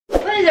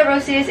Hello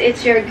Roses!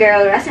 It's your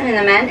girl, Rosa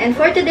Leonero, and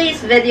for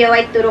today's video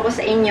ay turo ko sa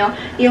inyo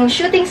yung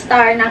shooting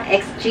star ng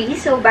XG.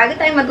 So, bago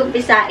tayo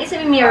mag-umpisa,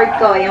 isa-mirror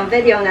ko yung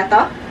video na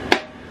to.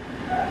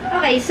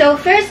 Okay, so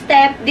first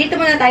step, dito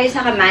muna tayo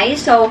sa kamay.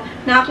 So,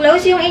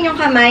 naka-close yung inyong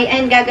kamay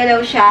and gagalaw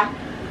siya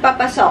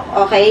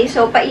papasok. Okay,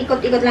 so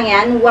paikot-ikot lang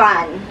yan.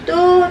 1,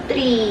 2,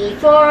 3,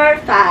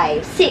 4,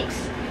 5,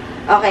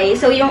 6. Okay,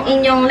 so yung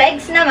inyong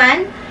legs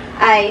naman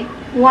ay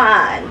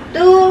 1,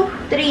 2,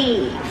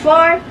 3,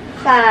 4,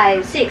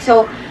 5, 6.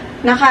 So,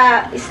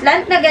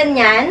 naka-slant na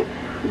ganyan.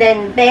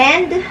 Then,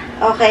 bend.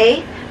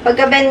 Okay.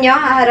 Pagka-bend nyo,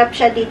 haharap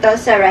siya dito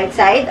sa right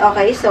side.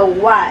 Okay. So,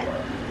 1,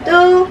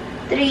 2,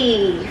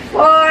 3,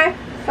 4,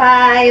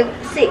 5,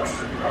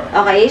 6.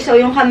 Okay. So,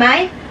 yung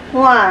kamay,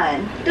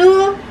 1,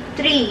 2,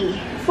 3,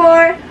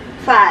 4,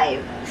 5,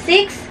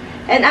 6.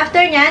 And after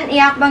nyan,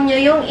 iakbang nyo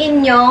yung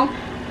inyong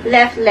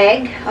left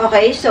leg.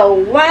 Okay. So,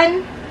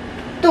 1,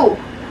 2.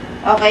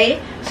 Okay.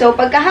 So,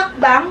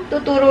 pagkahakbang,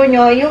 tuturo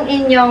nyo yung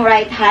inyong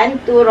right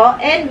hand, turo,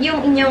 and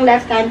yung inyong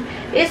left hand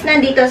is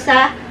nandito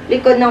sa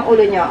likod ng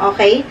ulo nyo.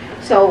 Okay?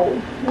 So,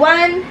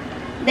 1,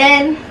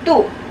 then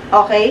 2.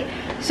 Okay?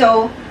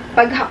 So,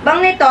 paghakbang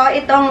nito,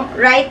 itong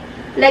right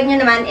leg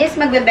nyo naman is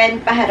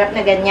magbe-bend paharap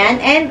na ganyan,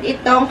 and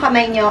itong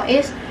kamay nyo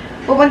is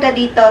pupunta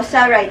dito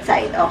sa right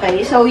side.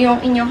 Okay? So, yung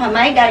inyong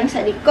kamay galing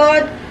sa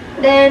likod,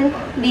 then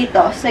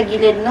dito sa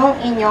gilid ng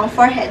inyong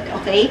forehead.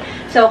 Okay?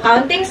 So,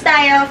 counting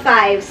style,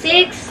 5,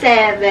 6,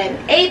 7,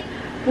 8,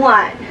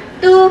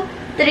 1, 2,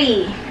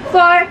 3,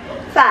 4,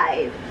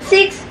 5,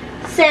 6,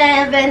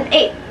 7,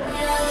 8.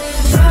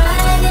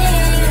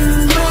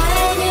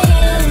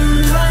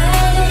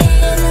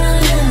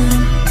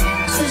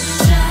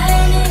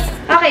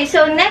 Okay,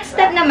 so next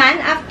step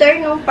naman, after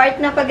nung part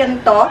na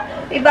paganto,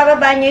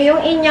 ibababa nyo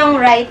yung inyong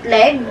right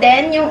leg,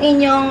 then yung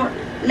inyong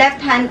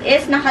left hand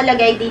is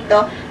nakalagay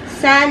dito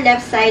sa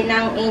left side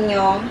ng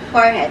inyong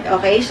forehead.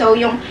 Okay? So,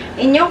 yung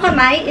inyong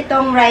kamay,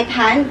 itong right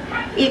hand,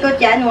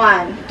 ikot yan.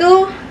 1,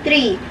 2,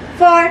 3,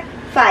 4,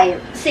 5,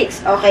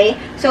 6. Okay?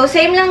 So,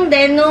 same lang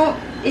din nung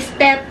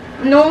step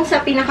nung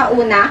sa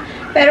pinakauna.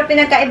 Pero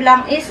pinagkaib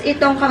lang is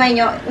itong kamay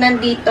nyo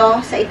nandito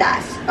sa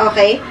itaas.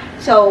 Okay?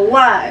 So,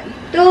 1,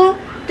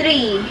 2,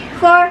 3,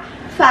 4,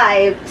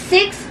 5,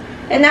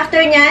 6. And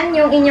after nyan,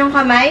 yung inyong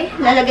kamay,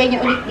 lalagay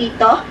nyo ulit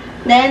dito.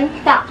 Then,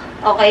 tuck.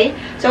 Okay?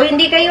 So,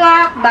 hindi kayo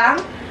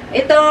hakbang.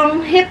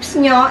 Itong hips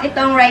nyo,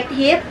 itong right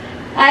hip,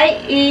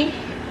 ay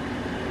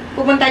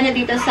pupunta nyo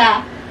dito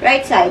sa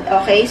right side.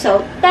 Okay?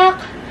 So,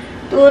 tuck,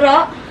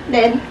 turo,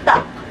 then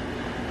tuck.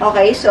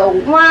 Okay? So,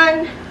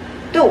 1,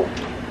 2.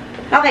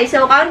 Okay,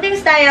 so counting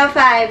style,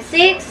 5,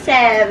 6,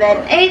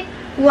 7, 8,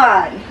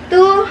 1,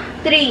 2,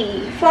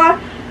 3, 4,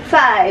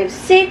 5,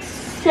 6,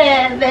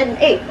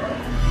 7, 8.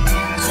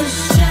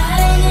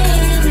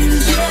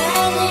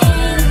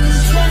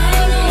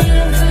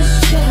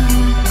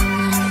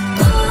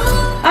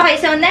 Okay,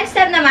 so next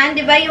step naman,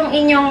 di ba yung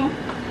inyong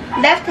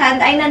left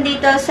hand ay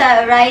nandito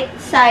sa right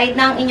side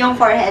ng inyong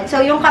forehead.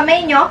 So, yung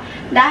kamay nyo,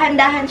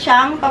 dahan-dahan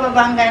siyang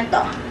pababang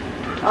ganito.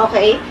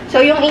 Okay?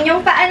 So, yung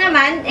inyong paa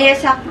naman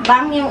is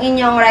hakbang yung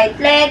inyong right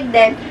leg,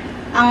 then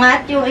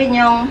angat yung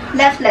inyong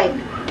left leg.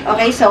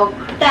 Okay? So,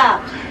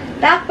 tuck.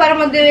 Tuck para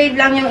mag-wave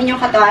lang yung inyong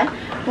katawan.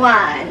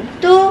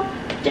 1, 2,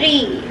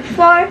 3,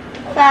 4,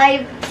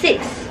 5,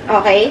 6.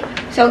 Okay?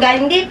 So,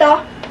 galing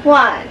dito,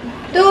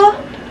 1, 2,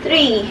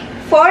 3,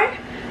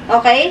 4.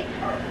 Okay?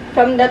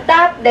 From the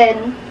top,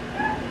 then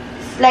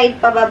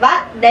slide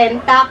pababa, then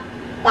tuck,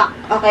 tuck.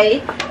 Okay?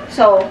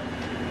 So,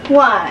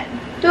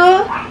 1,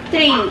 2,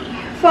 3,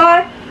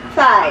 4,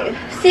 5,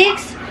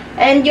 6.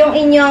 And yung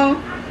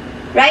inyong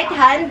right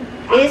hand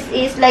is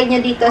slide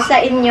nyo dito sa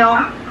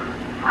inyong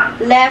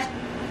left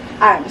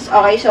arms.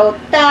 Okay? So,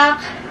 tuck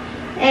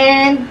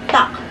and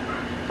tuck.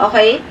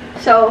 Okay?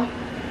 So,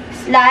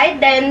 slide,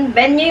 then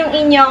bend nyo yung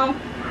inyong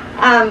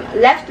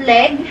left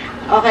leg.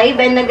 Okay?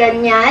 Bend na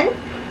ganyan.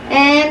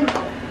 And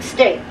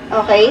straight.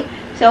 Okay?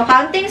 So,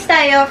 counting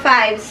style,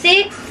 5,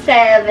 6,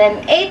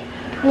 7, 8,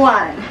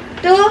 1,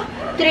 2,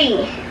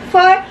 3,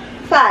 4,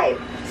 5,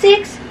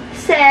 6,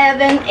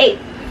 7, 8.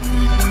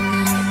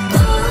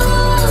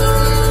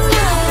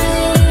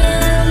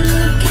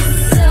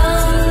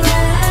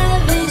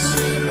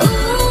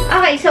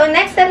 Okay, so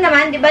next step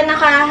naman, di ba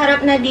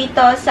nakaharap na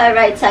dito sa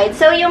right side?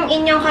 So, yung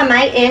inyong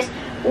kamay is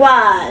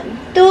 1,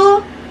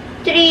 2,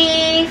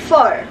 3,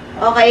 4.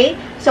 Okay?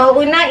 So,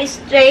 una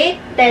is straight,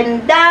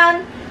 then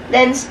down,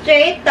 then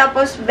straight,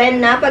 tapos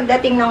bend na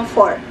pagdating ng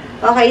 4.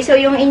 Okay? So,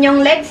 yung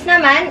inyong legs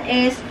naman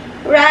is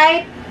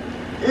right,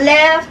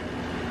 left,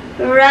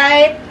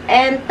 right,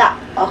 and tuck.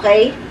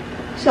 Okay?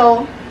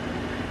 So,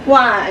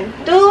 1,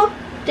 2,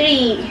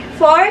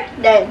 3, 4,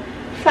 then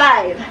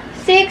 5,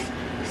 6,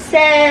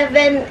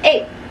 7,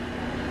 8.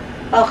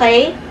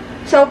 Okay?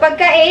 So,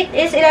 pagka 8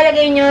 is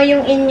ilalagay nyo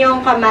yung inyong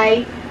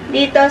kamay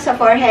dito sa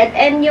forehead,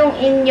 and yung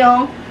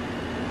inyong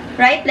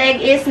right leg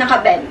is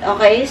nakabend.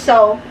 Okay?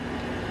 So,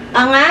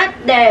 angat,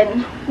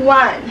 then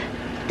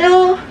 1,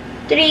 2,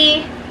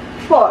 3,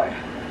 4.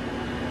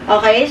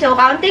 Okay? So,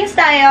 counting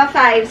style,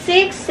 5,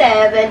 6,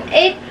 7,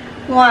 8, 1,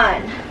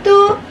 1,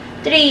 2,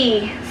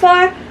 3,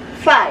 4,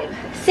 5,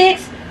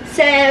 6,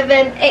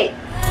 7, 8.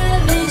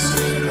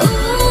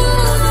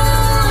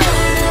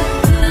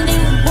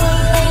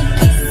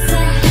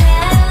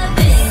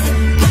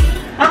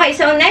 Okay,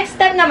 so next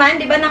step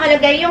naman, di ba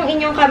nakalagay yung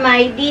inyong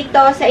kamay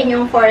dito sa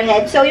inyong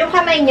forehead. So, yung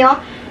kamay nyo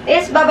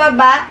is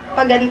bababa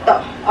pa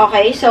ganito.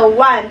 Okay, so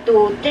 1,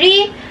 2,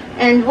 3,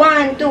 and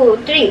 1,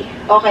 2, 3.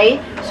 Okay,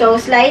 so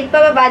slide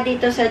pababa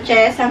dito sa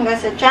chest hanggang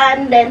sa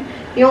chan. Then,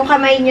 yung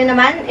kamay nyo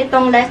naman,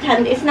 itong left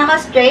hand is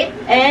naka-straight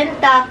and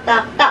tak,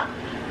 tak, tak.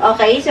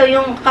 Okay, so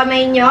yung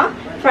kamay nyo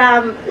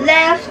from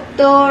left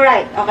to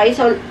right. Okay,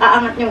 so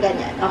aangat nyo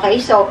ganyan. Okay,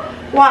 so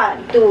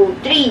 1,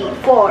 2, 3,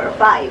 4,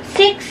 5,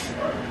 6.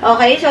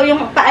 Okay, so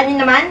yung paa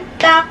nyo naman,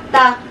 tak,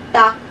 tak,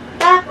 tak,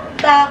 tak,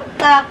 tak,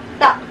 tak,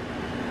 tak.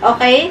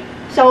 Okay,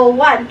 so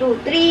 1,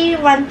 2, 3,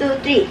 1, 2,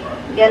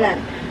 3.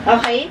 Ganon.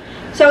 Okay,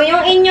 so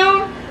yung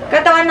inyong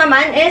katawan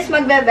naman is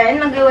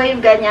magbe-bend, magwe-wave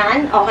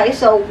ganyan. Okay,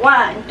 so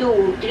 1,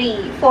 2,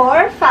 3,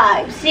 4,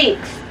 5,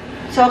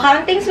 6. So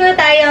countings muna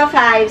tayo.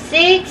 5,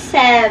 6,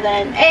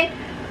 7, 8.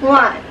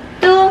 1,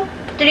 2,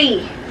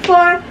 3,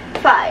 4,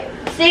 5,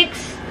 6,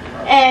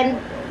 and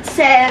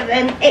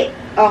 7, 8.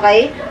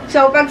 Okay?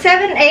 So, pag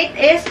 7, 8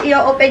 is,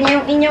 i-open nyo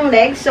yung inyong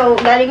legs. So,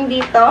 galing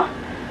dito,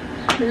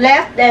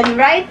 left and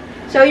right.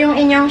 So, yung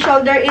inyong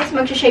shoulder is,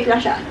 mag-shake lang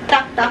siya.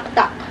 Tak, tak,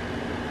 tak.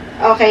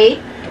 Okay?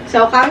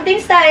 So,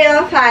 countings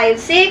tayo. 5,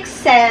 6,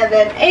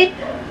 7, 8.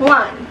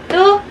 1,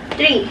 2,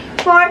 3,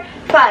 4,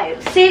 5,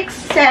 6,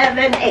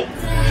 7, 8.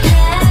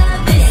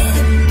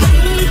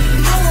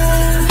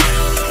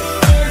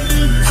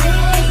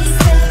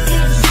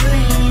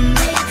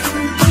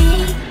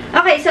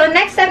 Okay, so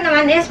next step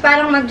naman is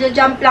parang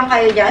magja-jump lang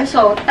kayo dyan.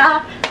 So,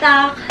 tak,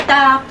 tak,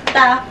 tak,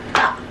 tak,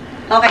 tak.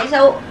 Okay,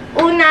 so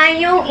una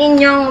yung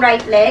inyong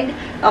right leg.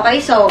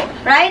 Okay, so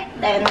right,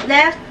 then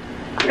left,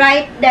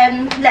 right,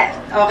 then left.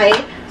 Okay,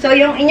 so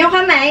yung inyong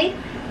kamay,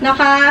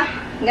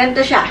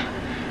 ganito siya.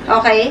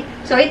 Okay,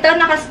 so ito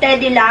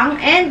naka-steady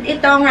lang. And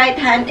itong right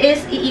hand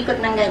is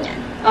iikot ng ganyan.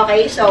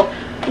 Okay, so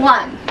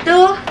 1,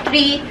 2,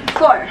 3,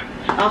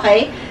 4.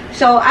 Okay,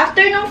 so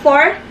after ng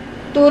 4,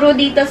 turo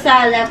dito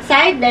sa left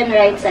side, then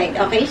right side.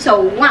 Okay? So,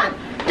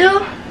 1,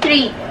 2,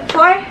 3,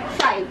 4,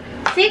 5,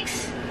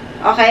 6.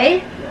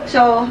 Okay?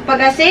 So,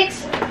 pagka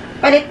 6,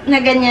 palit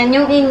na ganyan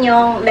yung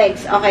inyong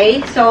legs.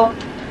 Okay? So,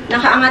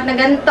 nakaangat na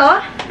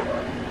ganito.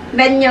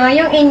 Bend nyo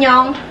yung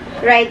inyong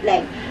right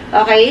leg.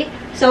 Okay?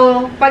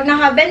 So, pag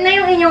naka-bend na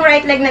yung inyong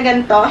right leg na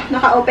ganito,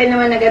 naka-open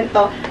naman na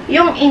ganito,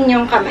 yung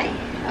inyong kamay.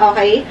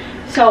 Okay?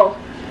 So,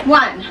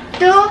 1,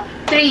 2,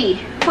 3,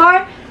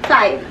 4,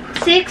 5,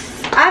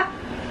 6, up.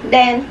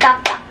 Then,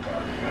 tak, tak.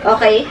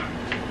 Okay?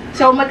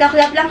 So,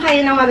 magkaklap lang kayo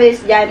ng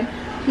mabilis dyan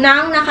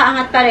nang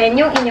nakaangat pa rin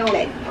yung inyong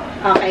leg.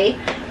 Okay?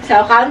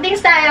 So, counting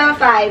tayo.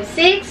 5,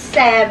 6,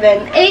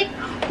 7, 8.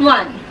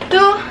 1, 2,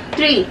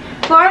 3,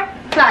 4,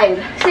 5,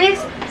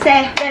 6,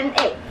 7,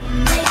 8.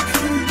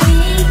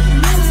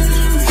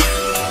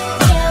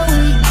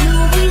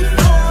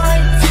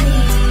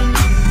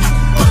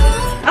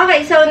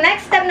 Okay, so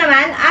next step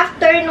naman,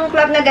 after nung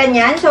clap na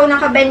ganyan, so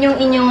nakabend yung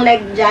inyong leg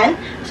dyan.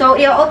 So,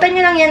 i-open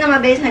nyo lang yan na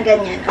mabilis na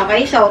ganyan.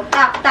 Okay, so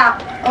tap, tap,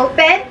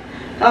 open.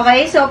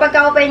 Okay, so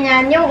pagka-open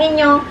yan, yung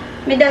inyong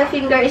middle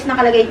finger is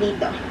nakalagay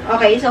dito.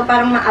 Okay, so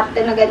parang ma-up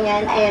na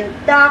ganyan. And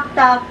tak,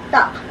 tak,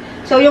 tak.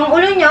 So, yung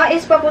ulo nyo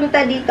is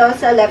papunta dito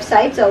sa left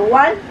side. So,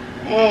 1,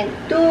 and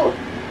 2,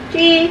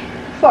 3,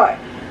 4.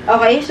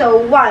 Okay, so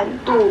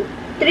 1, 2,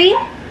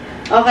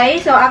 3. Okay,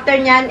 so after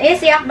nyan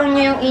is iakbang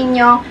nyo yung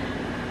inyong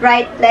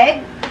right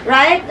leg,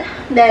 right,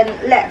 then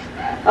left.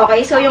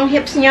 Okay, so yung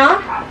hips nyo,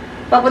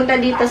 papunta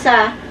dito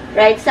sa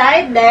right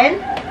side,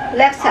 then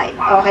left side.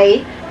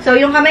 Okay, so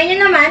yung kamay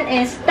nyo naman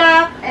is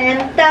tuck,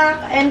 and tuck,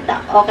 and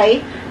tuck.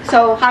 Okay,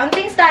 so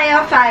countings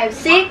tayo. 5,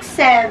 6,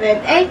 7,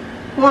 8.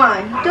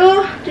 1,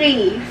 2,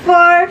 3,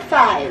 4,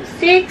 5,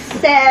 6,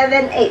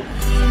 7, 8.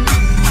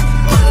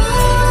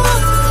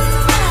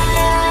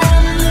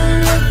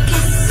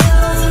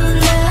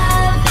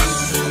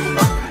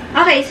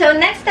 Okay, so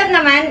next step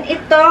naman,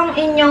 itong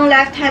inyong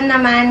left hand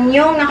naman,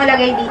 yung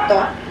nakalagay dito.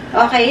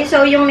 Okay,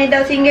 so yung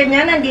middle finger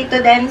nyo nandito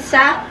din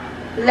sa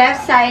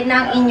left side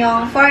ng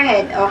inyong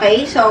forehead.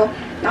 Okay, so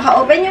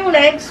naka-open yung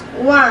legs.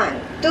 1,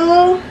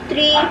 2,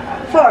 3,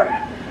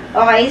 4.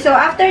 Okay, so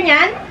after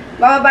nyan,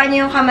 bababa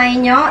nyo yung kamay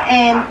nyo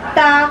and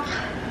tuck,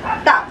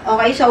 tuck.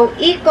 Okay, so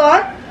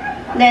ikot,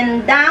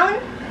 then down,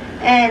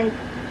 and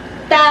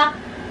tuck,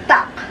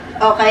 tuck.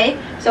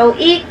 Okay, so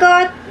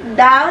ikot,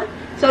 down.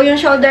 So, yung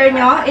shoulder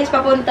nyo is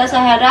papunta sa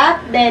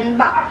harap, then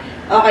back.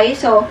 Okay,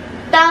 so,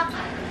 tuck,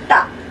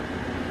 tuck.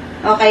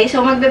 Okay,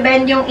 so,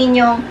 magbe-bend yung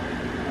inyong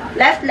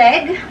left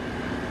leg,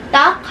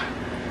 tuck,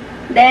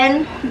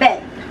 then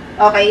bend.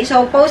 Okay,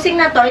 so, posing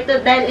na to,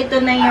 dahil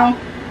ito na yung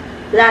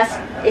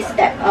last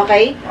step.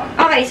 Okay?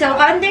 Okay, so,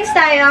 countings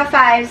tayo.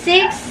 5,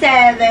 6,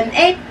 7,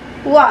 8.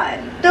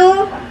 1,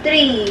 2,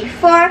 3,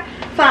 4,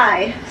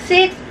 5,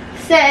 6,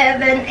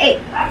 7,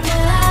 8.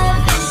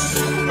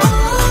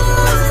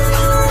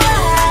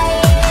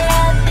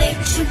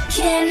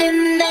 Can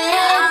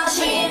imagine.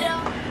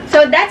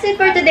 So, that's it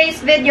for today's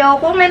video.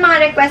 Kung may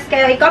mga request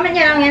kayo, i-comment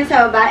nyo lang yan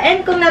sa baba.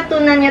 And kung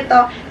natunan nyo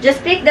to,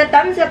 just click the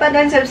thumbs up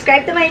and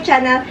subscribe to my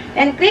channel.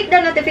 And click the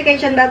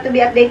notification bell to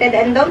be updated.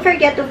 And don't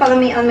forget to follow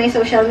me on my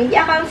social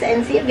media accounts.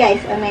 And see you guys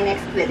on my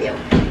next video.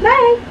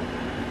 Bye!